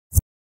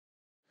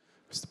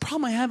The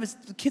problem I have is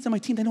the kids on my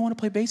team, they don't want to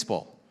play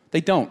baseball. They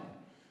don't.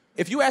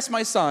 If you ask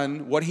my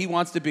son what he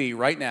wants to be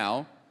right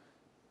now,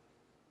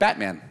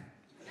 Batman.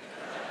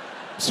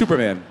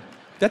 Superman.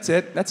 That's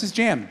it. That's his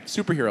jam.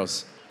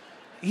 Superheroes.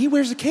 He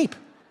wears a cape.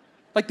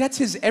 Like, that's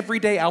his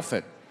everyday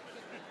outfit.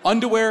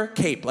 Underwear,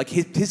 cape. Like,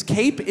 his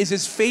cape is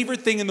his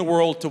favorite thing in the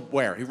world to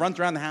wear. He runs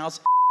around the house,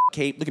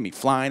 cape. Look at me,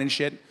 flying and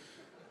shit.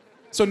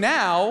 So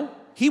now,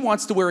 he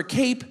wants to wear a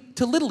cape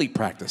to Little League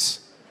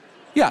practice.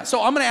 Yeah,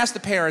 so I'm gonna ask the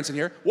parents in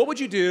here, what would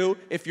you do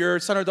if your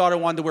son or daughter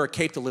wanted to wear a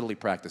cape to Little League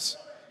practice?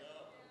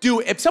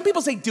 Do it. If some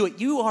people say do it,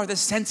 you are the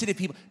sensitive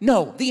people.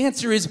 No, the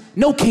answer is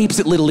no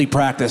capes at Little League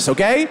practice,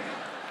 okay?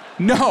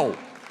 No.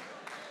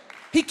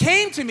 He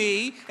came to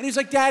me and he's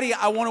like, Daddy,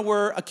 I want to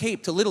wear a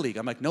cape to Little League.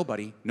 I'm like, no,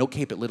 buddy, no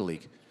cape at Little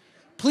League.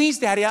 Please,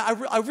 Daddy,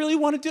 I really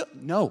want to do it.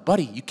 No,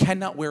 buddy, you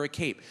cannot wear a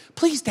cape.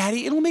 Please,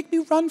 Daddy, it'll make me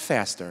run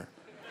faster.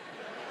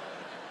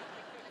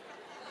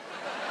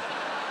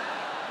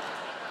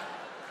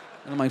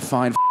 And I'm like,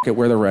 fine, it,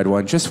 wear the red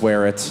one, just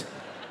wear it.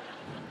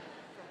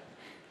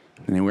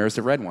 And he wears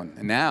the red one.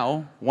 And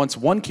now, once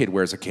one kid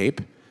wears a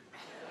cape,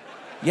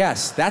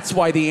 yes, that's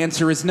why the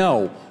answer is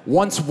no.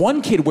 Once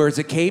one kid wears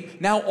a cape,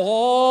 now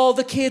all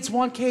the kids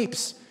want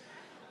capes.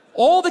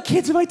 All the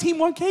kids in my team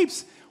want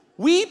capes.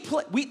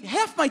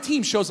 Half my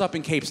team shows up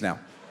in capes now.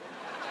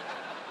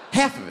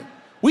 Half of it.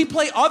 We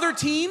play other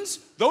teams,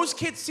 those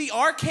kids see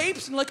our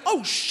capes and like,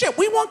 oh shit,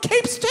 we want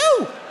capes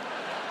too.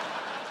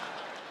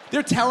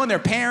 They're telling their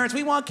parents,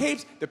 we want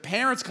capes. The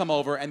parents come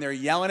over and they're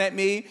yelling at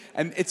me,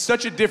 and it's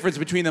such a difference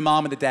between the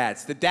mom and the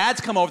dads. The dads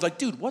come over like,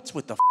 dude, what's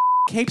with the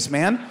capes,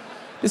 man?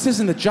 This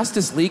isn't the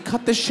Justice League,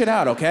 cut this shit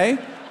out, okay?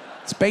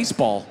 It's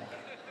baseball.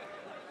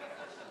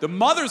 The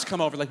mothers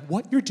come over like,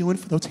 what you're doing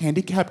for those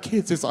handicapped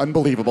kids is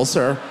unbelievable,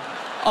 sir.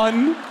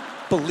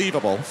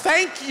 Unbelievable.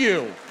 Thank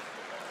you.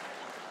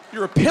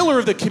 You're a pillar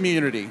of the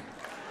community.